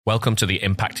Welcome to the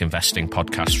Impact Investing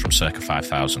podcast from Circa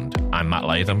 5000. I'm Matt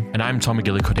Latham. And I'm Tom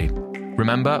McGillicuddy.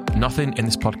 Remember, nothing in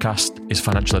this podcast is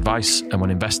financial advice, and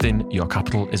when investing, your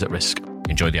capital is at risk.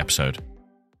 Enjoy the episode.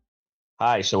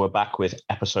 Hi, so we're back with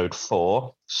episode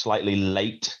 4, slightly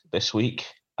late this week.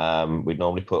 We'd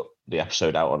normally put the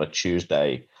episode out on a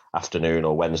Tuesday afternoon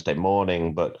or Wednesday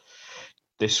morning, but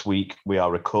this week we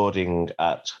are recording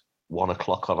at 1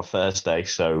 o'clock on a Thursday,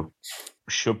 so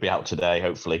should be out today,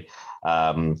 hopefully.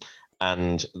 And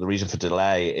the reason for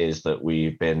delay is that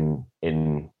we've been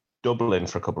in Dublin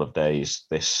for a couple of days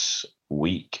this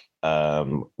week,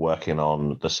 working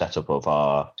on the setup of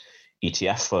our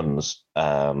ETF funds,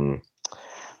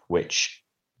 which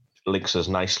links us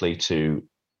nicely to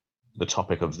the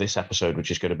topic of this episode,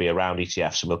 which is going to be around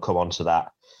ETFs, and we'll come on to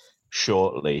that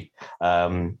shortly.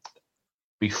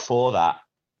 Before that,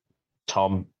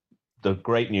 Tom, the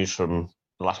great news from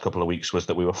the last couple of weeks was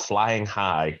that we were flying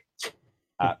high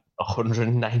at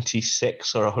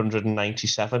 196 or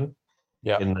 197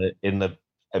 in the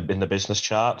business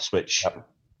charts, which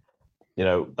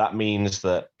that means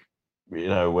that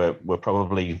we're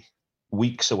probably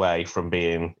weeks away from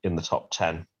being in the top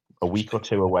 10, a week or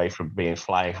two away from being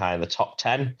flying high in the top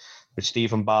 10 with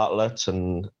Stephen Bartlett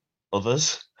and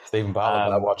others. Stephen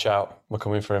Bartlett, watch out, we're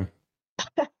coming for him.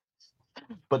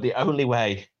 But the only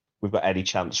way we've got any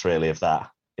chance really of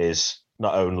that is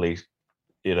not only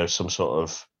some sort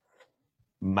of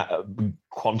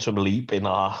quantum leap in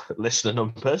our listener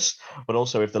numbers, but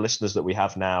also if the listeners that we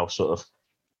have now sort of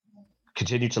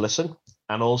continue to listen,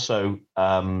 and also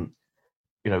like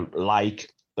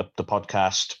the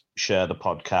podcast, share the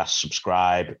podcast,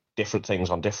 subscribe, different things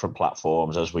on different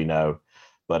platforms, as we know.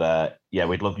 But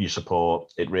we'd love your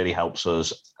support. It really helps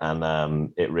us,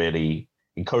 and it really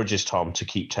encourages Tom to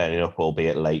keep turning up,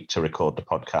 albeit late, to record the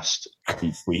podcast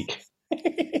each week.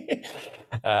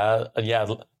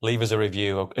 Leave us a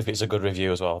review if it's a good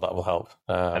review as well. That will help.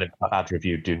 And if a bad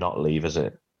review, do not leave us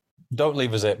it. Don't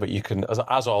leave us it, but you can,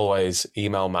 as always,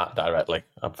 email Matt directly.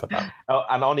 Up for that. Oh,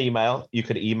 and on email, you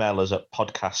could email us at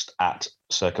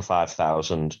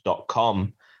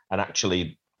podcast@circa5000.com. And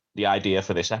actually, the idea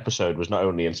for this episode was not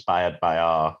only inspired by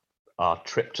our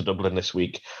trip to Dublin this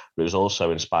week, but it was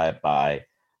also inspired by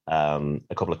a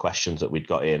couple of questions that we'd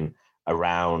got in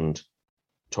around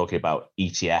talking about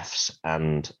ETFs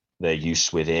and their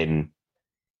use within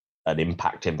an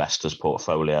impact investor's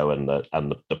portfolio, and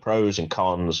the pros and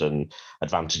cons and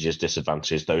advantages,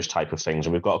 disadvantages, those type of things.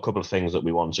 And we've got a couple of things that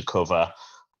we want to cover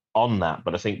on that.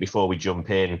 But I think before we jump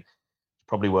in, it's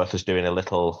probably worth us doing a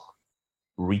little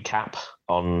recap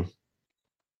on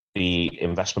the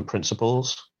investment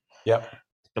principles. Yep.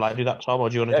 Shall I do that, Tom, or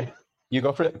do you want to do? You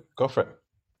go for it. Go for it.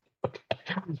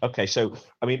 Okay. So,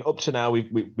 I mean, up to now, we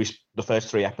the first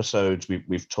 3 episodes,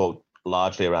 we've talked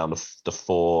largely around the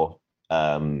 4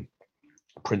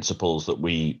 principles that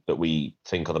we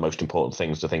think are the most important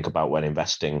things to think about when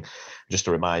investing. Just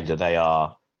a reminder, they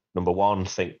are: number 1,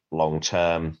 think long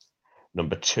term;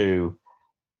 number 2,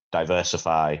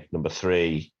 diversify; number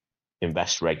 3,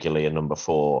 invest regularly; and number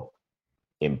 4,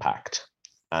 impact.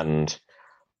 And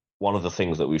one of the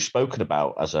things that we've spoken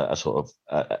about as a sort of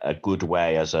a good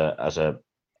way as an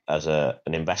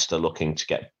investor looking to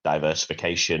get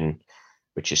diversification,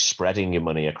 which is spreading your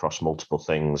money across multiple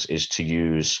things, is to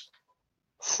use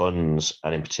funds.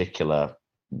 And in particular,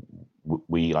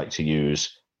 we like to use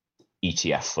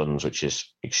ETF funds, which is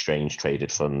exchange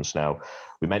traded funds. Now,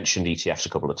 we mentioned ETFs a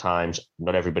couple of times.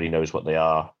 Not everybody knows what they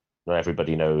are. Not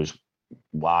everybody knows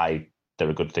why they're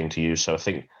a good thing to use. So I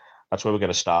think that's where we're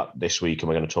going to start this week, and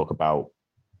we're going to talk about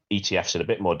ETFs in a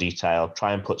bit more detail.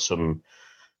 Try and put some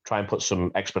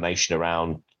explanation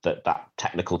around that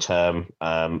technical term,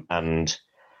 and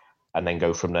then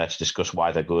go from there to discuss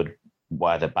why they're good,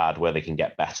 why they're bad, where they can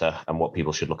get better, and what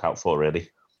people should look out for, really.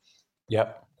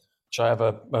 Yep. Shall I have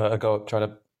a go at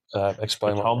trying to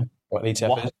explain Tom, what an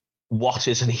ETF is? What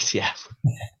is an ETF?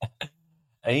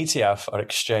 An ETF, or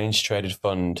exchange traded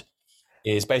fund,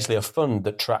 is basically a fund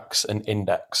that tracks an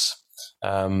index.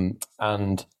 And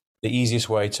the easiest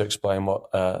way to explain what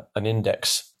an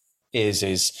index is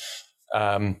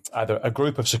either a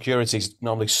group of securities,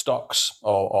 normally stocks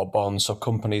or bonds, so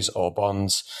companies or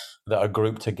bonds that are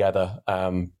grouped together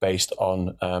based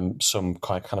on some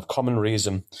kind of common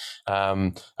reason.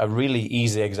 A really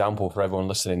easy example for everyone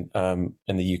listening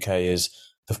in the UK is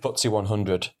the FTSE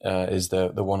 100 is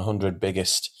the 100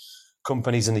 biggest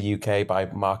companies in the UK by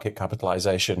market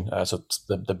capitalization. So it's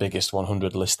the biggest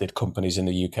 100 listed companies in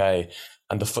the UK.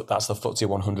 And that's the FTSE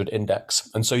 100 index.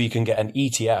 And so you can get an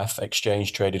ETF,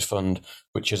 exchange traded fund,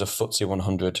 which is a FTSE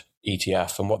 100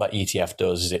 ETF. And what that ETF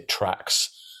does is it tracks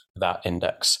that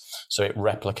index. So it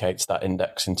replicates that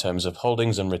index in terms of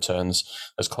holdings and returns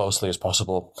as closely as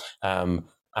possible.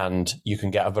 And you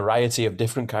can get a variety of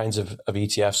different kinds of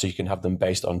ETFs. So you can have them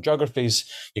based on geographies.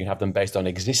 You can have them based on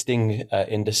existing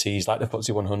indices like the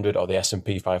FTSE 100 or the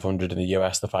S&P 500 in the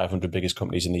US, the 500 biggest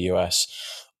companies in the US.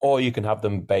 Or you can have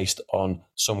them based on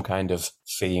some kind of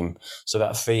theme. So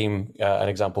that theme, an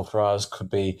example for us could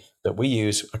be that we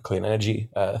use a clean energy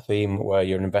theme where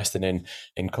you're investing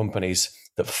in companies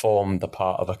that form the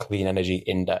part of a clean energy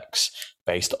index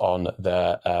based on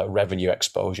their revenue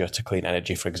exposure to clean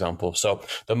energy, for example. So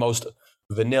the most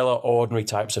vanilla, ordinary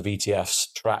types of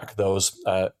ETFs track those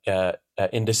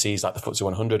indices like the FTSE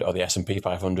 100 or the S&P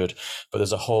 500, but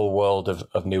there's a whole world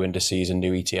of new indices and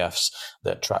new ETFs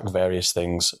that track various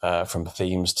things from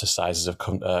themes to sizes of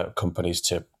companies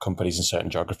to companies in certain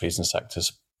geographies and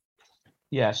sectors.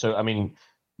 Yeah, so I mean,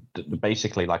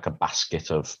 basically like a basket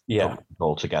of companies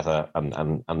all together,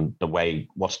 and the way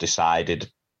what's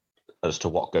decided as to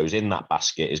what goes in that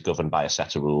basket is governed by a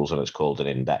set of rules, and it's called an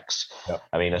index. Yep.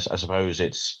 I mean, I suppose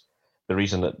it's the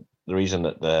reason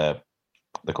that they're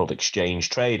called exchange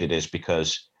traded is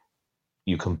because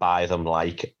you can buy them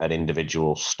like an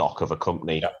individual stock of a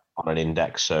company on an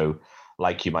index. So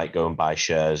like you might go and buy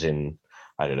shares in,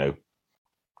 I don't know,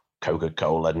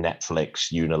 Coca-Cola,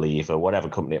 Netflix, Unilever, whatever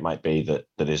company it might be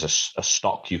that is a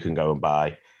stock you can go and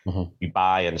buy. Mm-hmm. You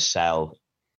buy and sell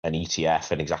an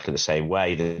ETF in exactly the same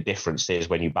way. The difference is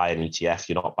when you buy an ETF,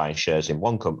 you're not buying shares in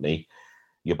one company,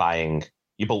 you're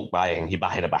bulk buying, you're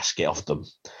buying a basket of them.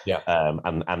 Yeah.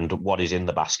 And what is in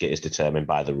the basket is determined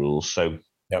by the rules. So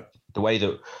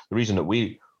the reason that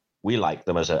we like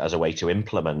them as a way to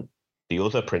implement the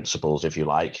other principles, if you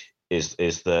like, is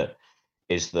that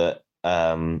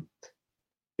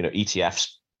ETFs,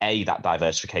 that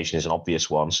diversification is an obvious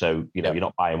one. So, you're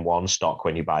not buying one stock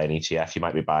when you buy an ETF. You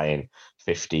might be buying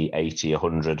 50, 80,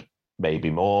 100, maybe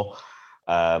more.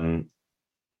 And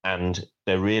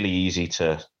they're really easy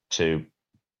to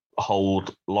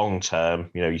hold long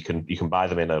term. You can buy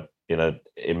them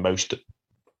in most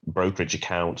brokerage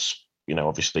accounts,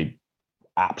 obviously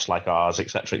apps like ours, et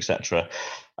cetera.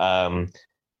 And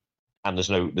there's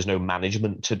no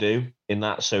management to do in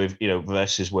that. So if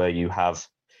versus where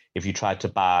if you tried to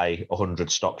buy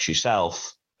 100 stocks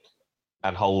yourself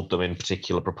and hold them in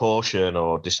particular proportion,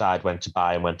 or decide when to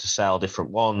buy and when to sell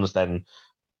different ones, then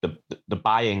the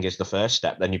buying is the first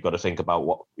step. Then you've got to think about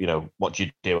what do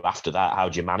you do after that? How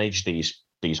do you manage these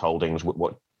holdings?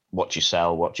 What do you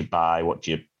sell? What do you buy? What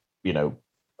do you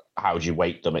how do you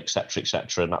weight them, et cetera, et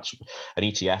cetera? And that's an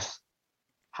ETF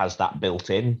has that built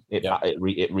in. It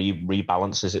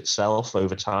rebalances itself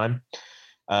over time.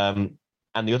 And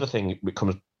the other thing it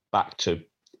comes back to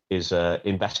is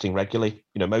investing regularly.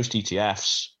 Most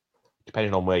ETFs,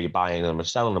 depending on where you're buying them and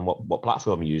selling them, what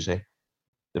platform you're using,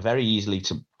 they're very easily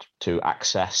to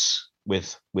access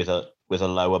with a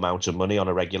low amount of money on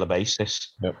a regular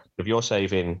basis. Yep. If you're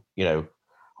saving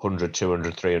 100,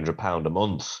 200, 300 pound a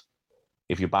month,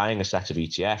 if you're buying a set of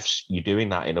ETFs, you're doing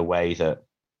that in a way that,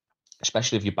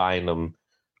 especially if you're buying them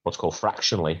what's called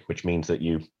fractionally, which means that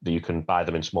you can buy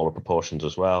them in smaller proportions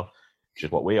as well, which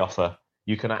is what we offer.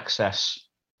 You can access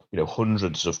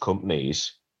hundreds of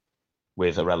companies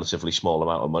with a relatively small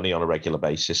amount of money on a regular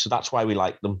basis. So that's why we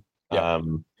like them.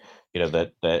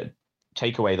 That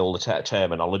take away all the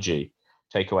terminology,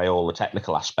 take away all the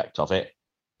technical aspect of it.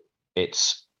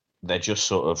 They're just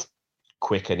sort of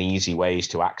quick and easy ways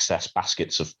to access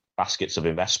baskets of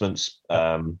investments.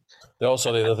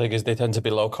 Also, the other thing is they tend to be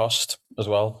low cost as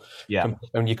well. Yeah,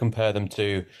 when you compare them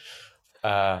to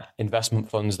investment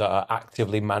funds that are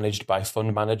actively managed by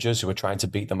fund managers who are trying to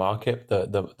beat the market,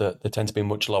 they tend to be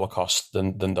much lower cost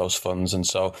than those funds. And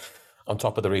so, on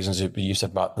top of the reasons you said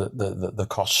about the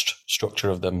cost structure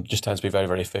of them, just tends to be very,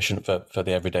 very efficient for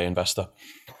the everyday investor.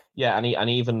 Yeah, and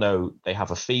even though they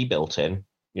have a fee built in,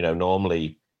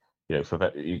 normally,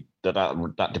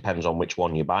 that depends on which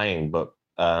one you're buying, but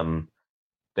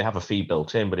they have a fee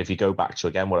built in. But if you go back to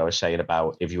again what I was saying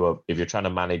about if you're trying to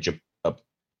manage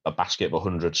a basket of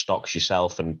 100 stocks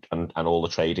yourself and all the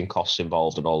trading costs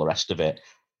involved and all the rest of it,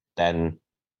 then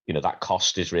that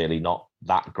cost is really not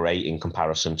that great in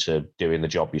comparison to doing the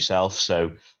job yourself.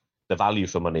 So the value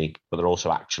for money, but they're also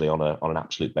actually on an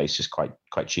absolute basis quite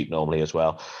cheap normally as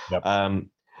well. Yep.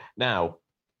 Now,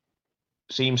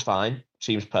 seems fine,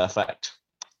 seems perfect.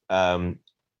 The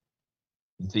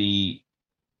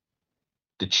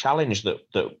challenge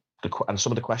and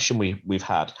some of the question we've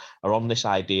had are on this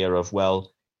idea of,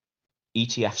 well,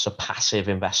 ETFs are passive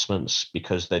investments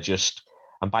because they're just,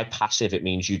 and by passive it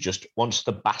means you just, once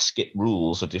the basket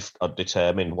rules are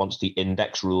determined, once the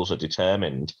index rules are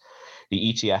determined,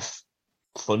 the ETF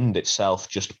fund itself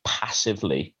just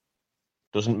passively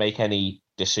doesn't make any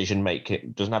decision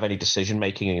making, doesn't have any decision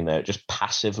making in there. It just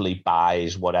passively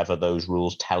buys whatever those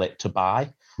rules tell it to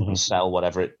buy and sell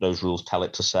whatever those rules tell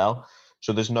it to sell.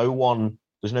 So there's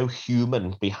no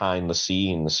human behind the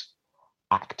scenes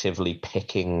actively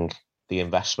picking the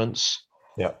investments.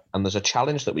 Yeah. And there's a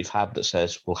challenge that we've had that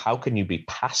says, well, how can you be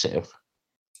passive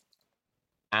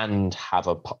and have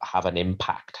an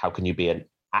impact? How can you be an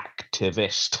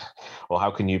activist, or how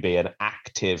can you be an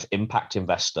active impact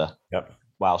investor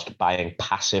whilst buying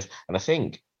passive? And I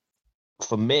think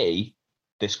for me,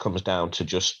 this comes down to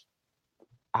just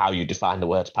how you define the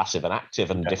words passive and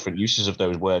active and different uses of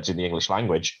those words in the English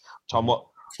language. Tom,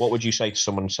 what would you say to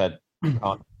someone who said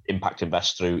can't impact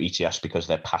invest through ETFs because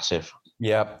they're passive?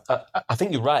 Yeah, I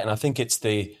think you're right. And I think it's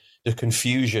the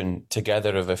confusion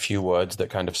together of a few words that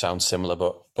kind of sound similar,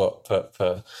 but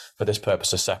for this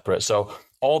purpose are separate. So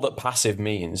all that passive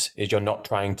means is you're not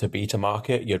trying to beat a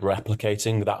market, you're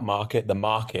replicating that market. The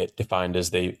market defined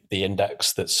as the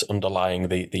index that's underlying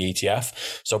the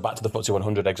ETF. So back to the FTSE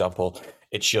 100 example,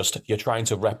 it's just you're trying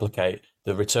to replicate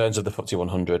the returns of the FTSE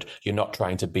 100. You're not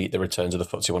trying to beat the returns of the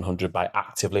FTSE 100 by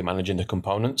actively managing the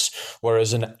components.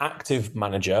 Whereas an active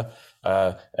manager,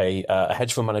 a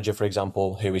hedge fund manager, for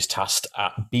example, who is tasked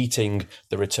at beating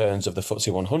the returns of the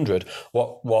FTSE 100,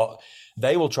 what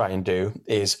they will try and do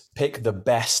is pick the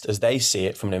best, as they see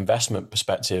it from an investment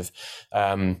perspective,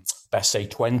 best say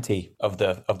 20 of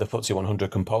the FTSE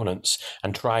 100 components,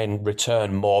 and try and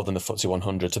return more than the FTSE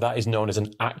 100. So that is known as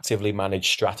an actively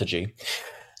managed strategy.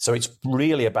 So it's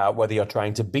really about whether you're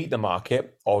trying to beat the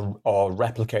market or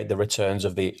replicate the returns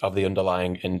of the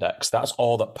underlying index. That's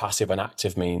all that passive and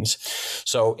active means.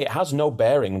 So it has no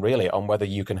bearing really on whether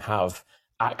you can have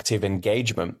active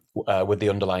engagement with the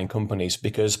underlying companies,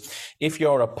 because if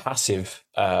you're a passive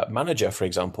manager, for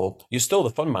example, you're still the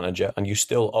fund manager and you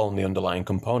still own the underlying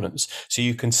components. So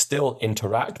you can still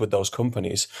interact with those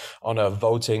companies on a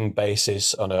voting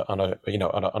basis, on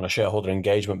a shareholder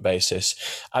engagement basis,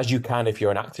 as you can if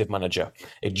you're an active manager.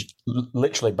 It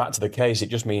literally, back to the case, it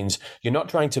just means you're not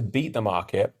trying to beat the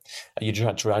market,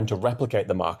 you're trying to replicate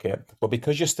the market, but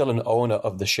because you're still an owner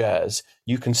of the shares,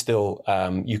 you can still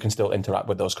interact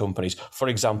with those companies. For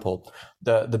example,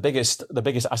 the biggest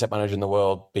asset manager in the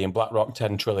world being BlackRock,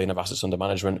 10 trillion of assets under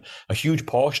management, a huge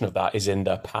portion of that is in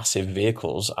their passive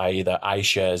vehicles, i.e. their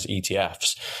iShares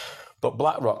ETFs. But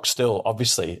BlackRock still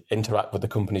obviously interact with the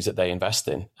companies that they invest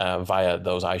in via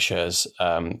those iShares,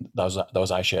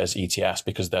 those iShares ETFs,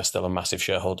 because they're still a massive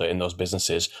shareholder in those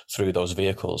businesses through those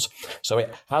vehicles. So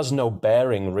it has no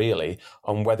bearing really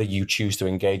on whether you choose to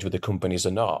engage with the companies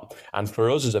or not. And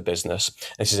for us as a business,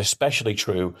 this is especially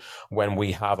true when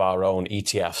we have our own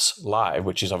ETFs live,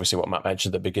 which is obviously what Matt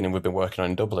mentioned at the beginning. We've been working on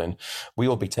in Dublin. We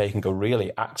will be taking a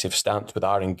really active stance with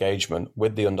our engagement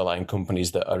with the underlying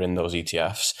companies that are in those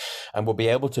ETFs. And we'll be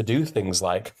able to do things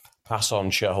like pass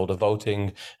on shareholder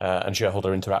voting and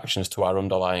shareholder interactions to our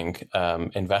underlying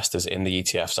investors in the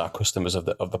ETFs, our customers of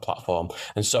the platform.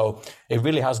 And so it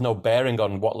really has no bearing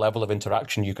on what level of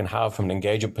interaction you can have from an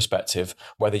engagement perspective,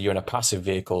 whether you're in a passive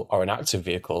vehicle or an active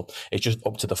vehicle. It's just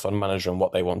up to the fund manager and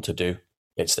what they want to do.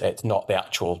 It's not the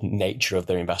actual nature of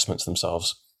their investments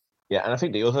themselves. Yeah, and I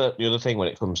think the other thing when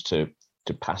it comes to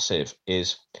passive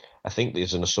is, I think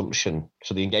there's an assumption.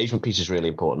 So the engagement piece is really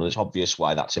important, and it's obvious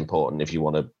why that's important. If you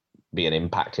want to be an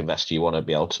impact investor, you want to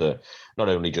be able to not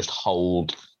only just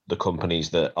hold the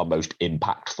companies that are most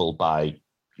impactful by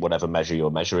whatever measure you're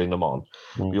measuring them on,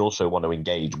 you also want to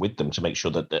engage with them to make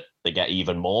sure that they get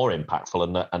even more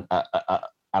impactful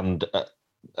and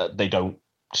they don't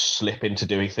slip into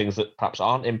doing things that perhaps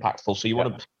aren't impactful. So you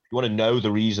want to know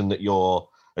the reason that you're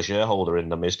a shareholder in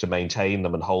them is to maintain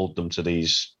them and hold them to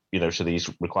these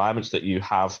requirements that you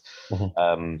have.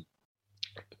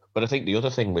 But I think the other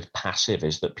thing with passive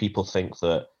is that people think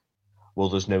that, well,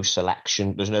 there's no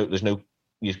selection, there's no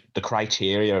the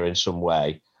criteria in some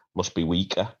way must be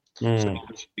weaker. So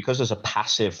because there's a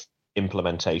passive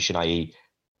implementation, i.e.,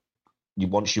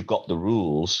 once you've got the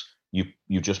rules, you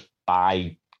just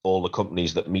buy all the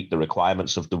companies that meet the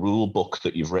requirements of the rule book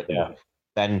that you've written.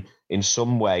 Then in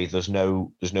some way there's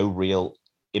no real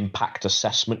impact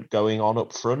assessment going on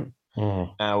up front.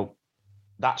 Now,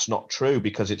 that's not true,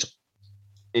 because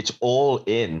it's all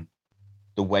in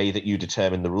the way that you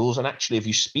determine the rules. And actually, if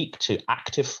you speak to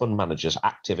active fund managers,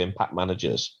 active impact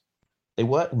managers, they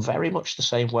work very much the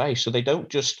same way. So they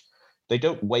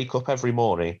don't wake up every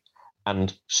morning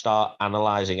and start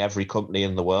analyzing every company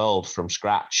in the world from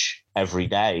scratch every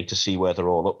day to see where they're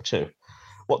all up to.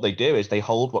 What they do is they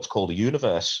hold what's called a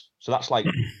universe. So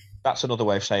that's another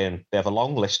way of saying they have a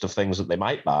long list of things that they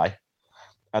might buy,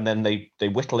 and then they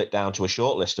whittle it down to a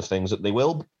short list of things that they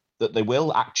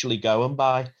will actually go and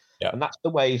buy. Yeah. And that's the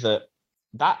way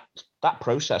that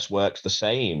process works the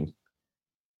same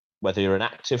whether you're an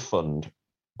active fund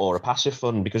or a passive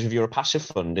fund, because if you're a passive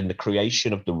fund, in the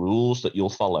creation of the rules that you'll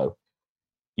follow,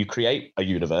 you create a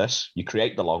universe, you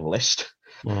create the long list,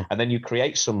 and then you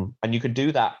create some, and you can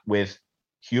do that with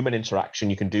human interaction.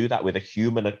 You can do that with a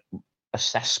human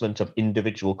assessment of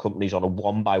individual companies on a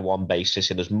one-by-one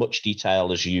basis in as much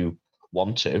detail as you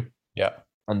want to. Yeah.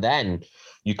 And then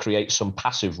you create some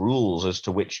passive rules as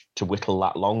to which to whittle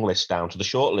that long list down to the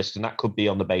short list. And that could be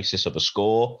on the basis of a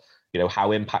score, how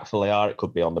impactful they are. It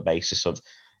could be on the basis of,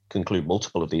 conclude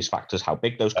multiple of these factors, how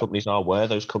big those companies are, where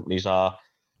those companies are,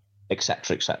 et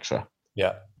cetera, et cetera.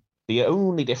 Yeah. The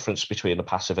only difference between the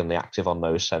passive and the active on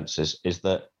those senses is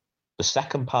that the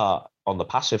second part on the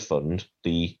passive fund,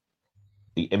 the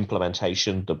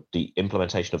implementation, the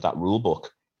implementation of that rule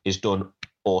book is done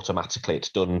automatically.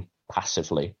 It's done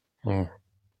passively.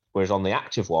 Whereas on the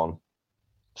active one,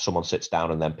 someone sits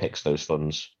down and then picks those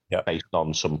funds based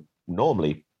on some,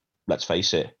 normally, let's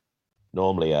face it,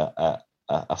 normally a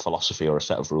philosophy or a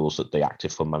set of rules that the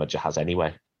active fund manager has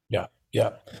anyway. Yeah.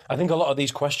 Yeah. I think a lot of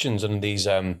these questions and these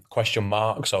question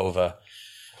marks over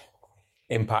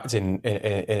impact in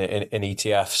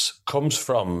ETFs comes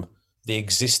from the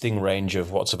existing range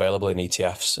of what's available in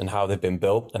ETFs and how they've been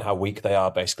built and how weak they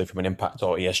are, basically from an impact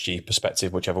or ESG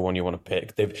perspective, whichever one you want to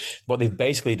pick. What they've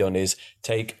basically done is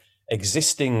take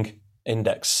existing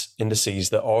indices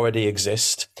that already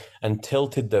exist and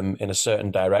tilted them in a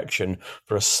certain direction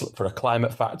for a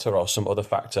climate factor or some other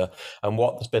factor. And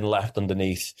what's been left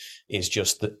underneath is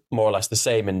just more or less the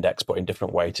same index, but in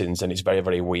different weightings. And it's very,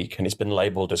 very weak. And it's been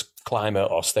labeled as climate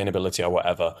or sustainability or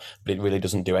whatever, but it really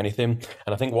doesn't do anything.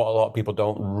 And I think what a lot of people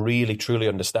don't really truly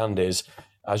understand is,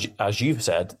 as you've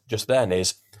said just then,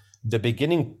 is the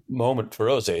beginning moment for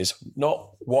us is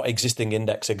not what existing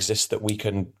index exists that we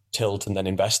can tilt and then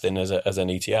invest in as an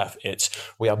ETF. It's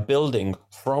we are building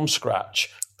from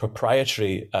scratch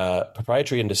proprietary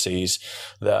indices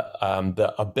that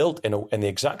are built in the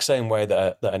exact same way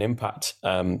that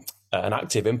an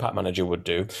active impact manager would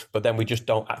do, but then we just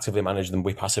don't actively manage them,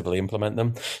 we passively implement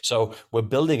them. So we're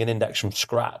building an index from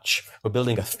scratch, we're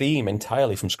building a theme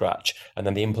entirely from scratch, and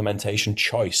then the implementation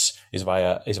choice is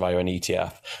via an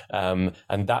ETF.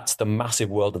 And that's the massive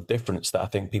world of difference that I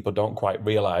think people don't quite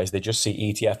realize. They just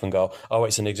see ETF and go, oh,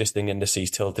 it's an existing indices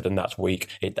tilted and that's weak.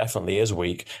 It definitely is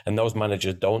weak. And those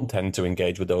managers don't tend to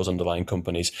engage with those underlying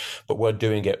companies, but we're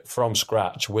doing it from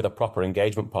scratch with a proper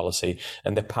engagement policy,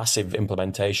 and the passive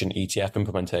implementation, ETF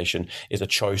implementation, is a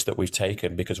choice that we've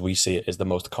taken because we see it as the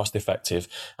most cost effective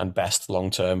and best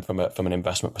long term from an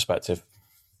investment perspective.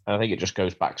 And I think it just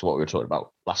goes back to what we were talking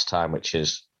about last time, which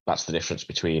is that's the difference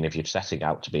between if you're setting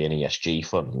out to be an ESG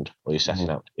fund, or you're setting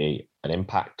out to be an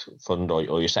impact fund, or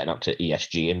you're setting out to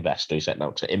ESG invest, or you're setting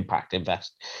out to impact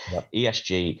invest. Yep.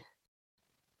 ESG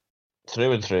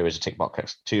through and through is a tick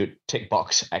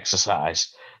box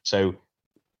exercise. So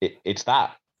it's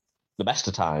that. The best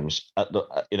of times,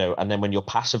 and then when you're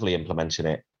passively implementing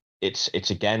it,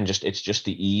 it's again just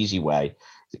the easy way.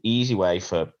 The easy way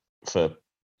for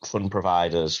fund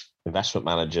providers, investment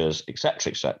managers, et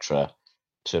cetera,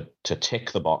 to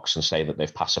tick the box and say that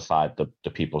they've pacified the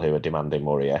people who are demanding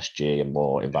more ESG and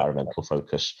more environmental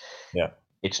focus. Yeah,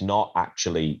 it's not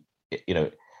actually,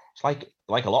 it's like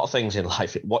a lot of things in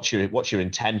life. What's your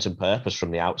intent and purpose from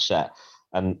the outset,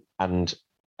 and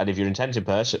if your intent and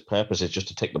purpose is just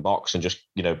to tick the box and just,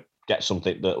 get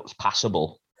something that's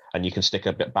passable and you can stick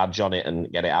a badge on it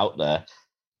and get it out there,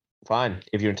 fine.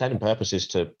 If your intent and purpose is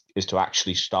to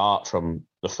actually start from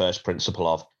the first principle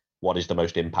of what is the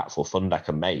most impactful fund I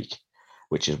can make,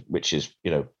 which is,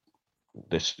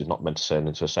 this is not meant to turn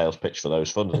into a sales pitch for those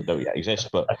funds that don't yet exist,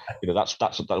 but that's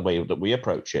the way that we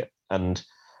approach it. And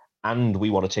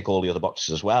we want to tick all the other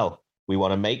boxes as well. We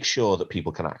want to make sure that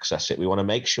people can access it. We want to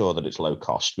make sure that it's low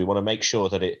cost. We want to make sure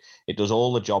that it does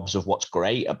all the jobs of what's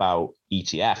great about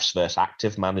ETFs versus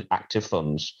active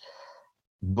funds,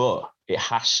 but it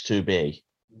has to be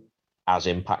as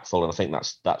impactful. And I think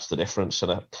that's the difference.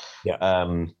 And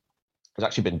there's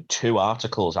actually been 2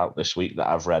 articles out this week that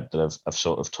I've read that have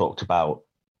sort of talked about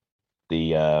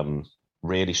the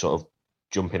really sort of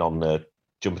jumping on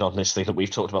this thing that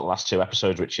we've talked about the last 2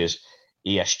 episodes, which is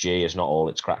ESG is not all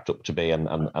it's cracked up to be, and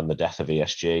the death of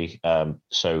ESG.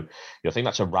 So I think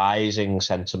that's a rising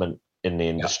sentiment in the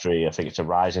industry. I think it's a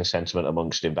rising sentiment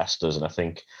amongst investors, and I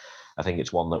think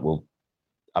it's one that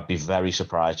I'd be very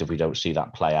surprised if we don't see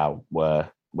that play out,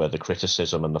 where the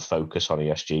criticism and the focus on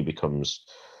ESG becomes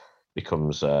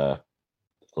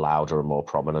louder and more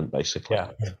prominent, basically.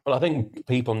 Yeah. Well, I think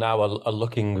people now are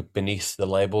looking beneath the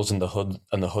labels and the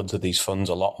hoods of these funds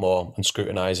a lot more and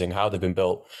scrutinizing how they've been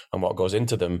built and what goes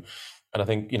into them. And I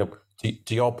think,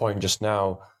 to your point just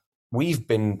now,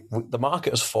 the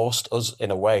market has forced us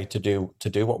in a way to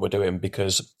do what we're doing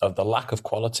because of the lack of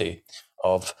quality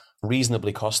of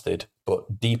reasonably costed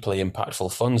but deeply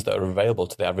impactful funds that are available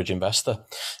to the average investor.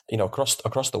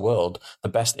 Across the world, the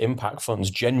best impact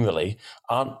funds generally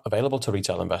aren't available to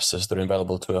retail investors. They're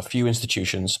available to a few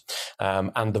institutions,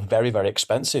 and they're very, very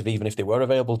expensive, even if they were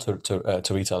available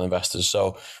to retail investors.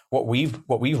 So what we've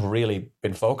really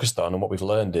been focused on and what we've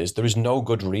learned is there is no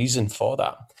good reason for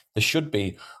that. There should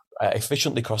be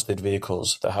efficiently costed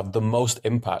vehicles that have the most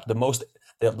impact,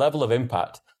 the level of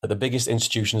impact that the biggest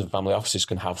institutions and family offices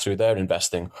can have through their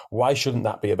investing. Why shouldn't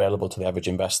that be available to the average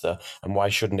investor? And why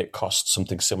shouldn't it cost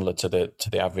something similar to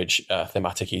the average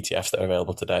thematic ETFs that are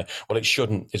available today? Well, it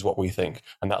shouldn't, is what we think.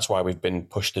 And that's why we've been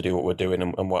pushed to do what we're doing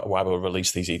and why we'll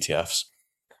release these ETFs.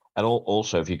 And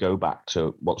also, if you go back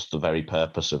to what's the very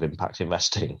purpose of impact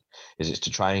investing, is it's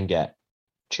to try and get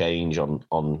change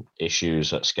on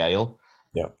issues at scale.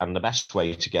 Yeah. And the best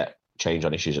way to get change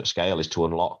on issues at scale is to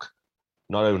unlock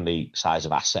not only size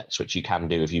of assets, which you can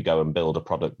do if you go and build a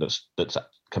product that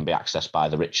can be accessed by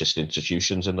the richest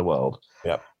institutions in the world,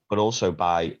 yeah, but also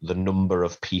by the number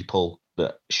of people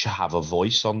that have a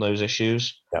voice on those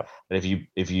issues. Yeah. And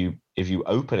if you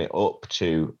open it up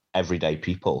to everyday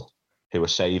people who are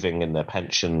saving in their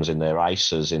pensions, in their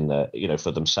ISAs, in their,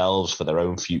 for themselves, for their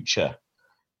own future,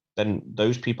 then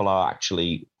those people are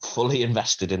actually fully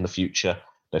invested in the future.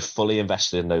 They're fully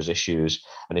invested in those issues.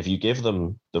 And if you give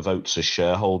them the votes as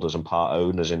shareholders and part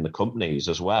owners in the companies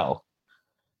as well,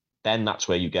 then that's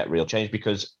where you get real change.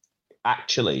 Because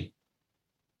actually,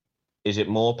 is it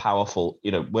more powerful?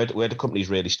 Where do companies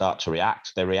really start to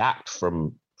react? They react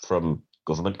from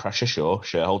government pressure, sure,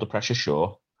 shareholder pressure,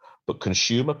 sure, but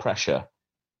consumer pressure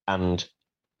and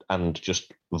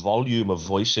just volume of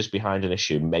voices behind an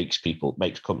issue makes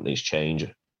companies change.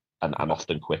 And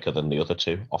often quicker than the other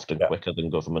two, quicker than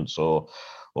governments or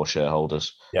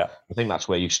shareholders. Yeah, I think that's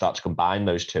where you start to combine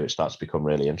those two. It starts to become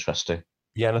really interesting.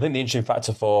 Yeah, and I think the interesting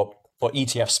factor for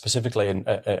ETFs specifically,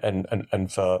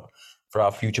 and for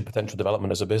our future potential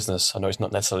development as a business, I know it's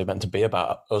not necessarily meant to be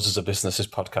about us as a business, this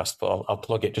podcast, but I'll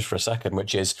plug it just for a second,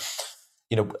 which is,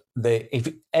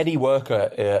 if any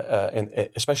worker,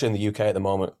 especially in the UK at the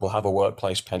moment, will have a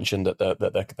workplace pension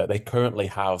that they currently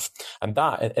have, and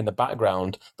that in the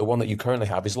background, the one that you currently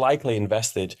have is likely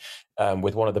invested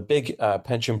with one of the big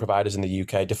pension providers in the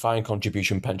UK, defined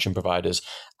contribution pension providers,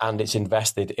 and it's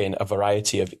invested in a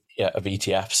variety of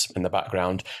ETFs in the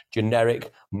background,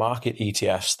 generic market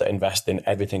ETFs that invest in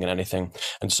everything and anything,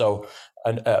 and so.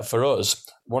 And for us,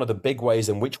 one of the big ways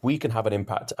in which we can have an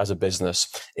impact as a business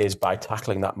is by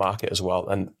tackling that market as well.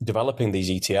 And developing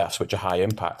these ETFs, which are high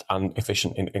impact and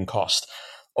efficient in cost,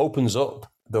 opens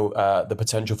up the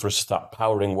potential for us to start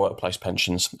powering workplace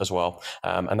pensions as well.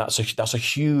 And that's a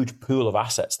huge pool of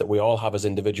assets that we all have as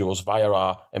individuals via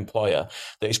our employer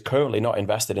that is currently not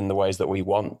invested in the ways that we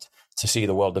want to see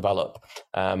the world develop.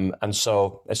 And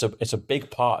so it's a big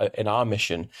part in our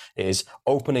mission is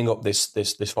opening up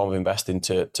this form of investing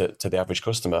to the average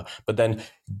customer, but then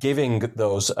giving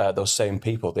those same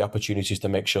people the opportunities to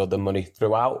make sure the money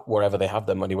throughout wherever they have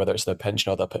their money, whether it's their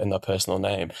pension or in their personal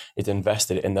name, is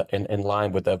invested in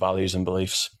line with their values and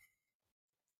beliefs.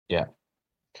 Yeah.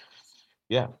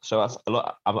 Yeah. So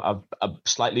I'm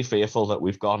slightly fearful that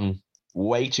we've gone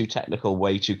way too technical,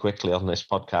 way too quickly on this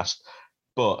podcast,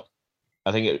 but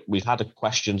I think we've had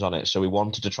questions on it, so we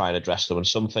wanted to try and address them. And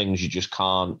some things you just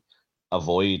can't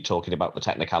avoid talking about the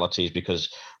technicalities,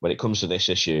 because when it comes to this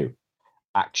issue,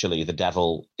 actually the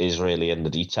devil is really in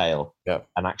the detail. Yeah.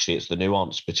 And actually it's the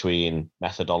nuance between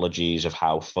methodologies of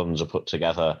how funds are put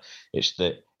together. It's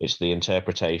the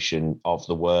interpretation of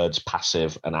the words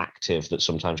passive and active that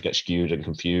sometimes get skewed and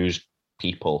confused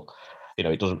people.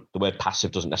 The word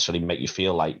passive doesn't necessarily make you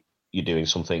feel like you're doing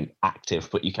something active,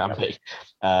 but you can be.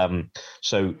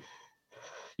 So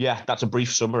yeah, that's a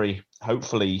brief summary.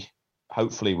 Hopefully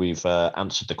we've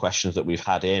answered the questions that we've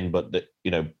had in, but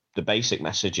the basic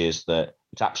message is that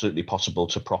it's absolutely possible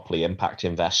to properly impact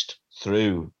invest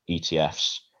through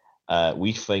ETFs.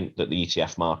 We think that the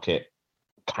ETF market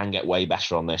can get way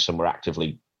better on this, and we're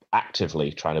actively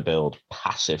trying to build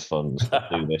passive funds that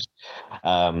do this.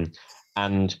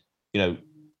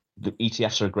 The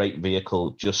ETFs are a great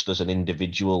vehicle just as an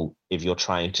individual if you're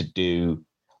trying to do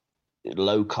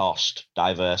low cost,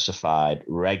 diversified,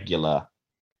 regular,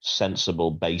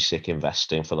 sensible, basic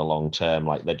investing for the long term.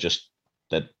 Like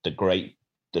they're great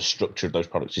the structure of those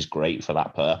products is great for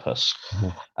that purpose.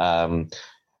 And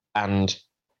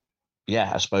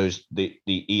yeah, I suppose the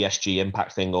ESG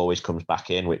impact thing always comes back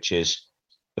in, which is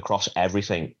across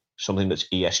everything. Something that's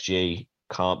ESG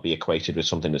can't be equated with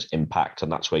something that's impact,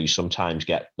 and that's where you sometimes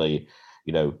get the,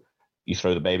 you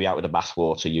throw the baby out with the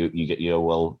bathwater. You get,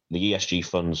 well, the ESG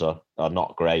funds are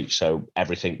not great, so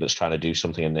everything that's trying to do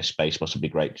something in this space must be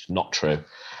great. It's not true.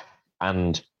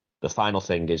 And the final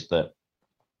thing is that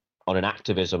on an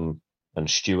activism and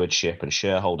stewardship and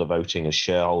shareholder voting and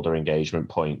shareholder engagement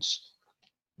points,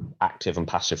 active and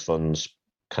passive funds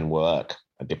can work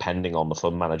depending on the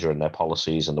fund manager and their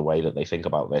policies and the way that they think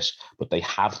about this, but they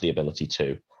have the ability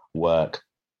to work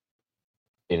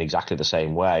in exactly the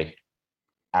same way.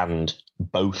 And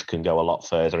both can go a lot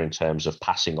further in terms of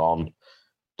passing on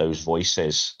those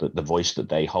voices, the voice that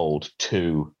they hold,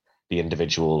 to the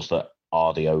individuals that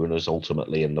are the owners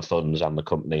ultimately in the funds and the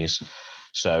companies.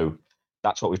 So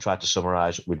that's what we've tried to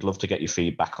summarize. We'd love to get your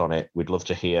feedback on it. We'd love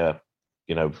to hear,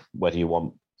 whether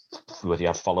you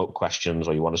have follow-up questions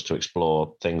or you want us to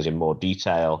explore things in more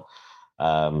detail.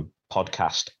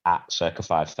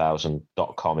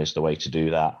 podcast@circa5000.com is the way to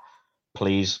do that.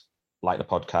 Please like the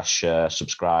podcast, share,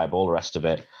 subscribe, all the rest of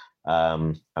it.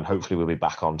 And hopefully we'll be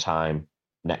back on time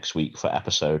next week for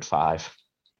episode 5.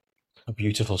 A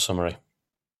beautiful summary.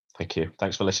 Thank you.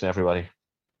 Thanks for listening, everybody.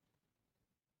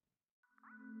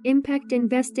 Impact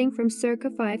Investing from Circa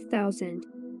 5000.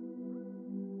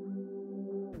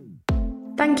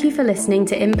 Thank you for listening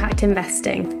to Impact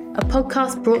Investing, a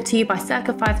podcast brought to you by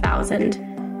Circa 5000.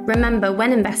 Remember,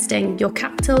 when investing, your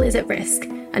capital is at risk,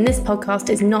 and this podcast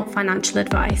is not financial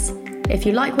advice. If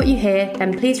you like what you hear,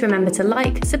 then please remember to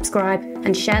like, subscribe,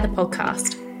 and share the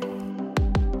podcast.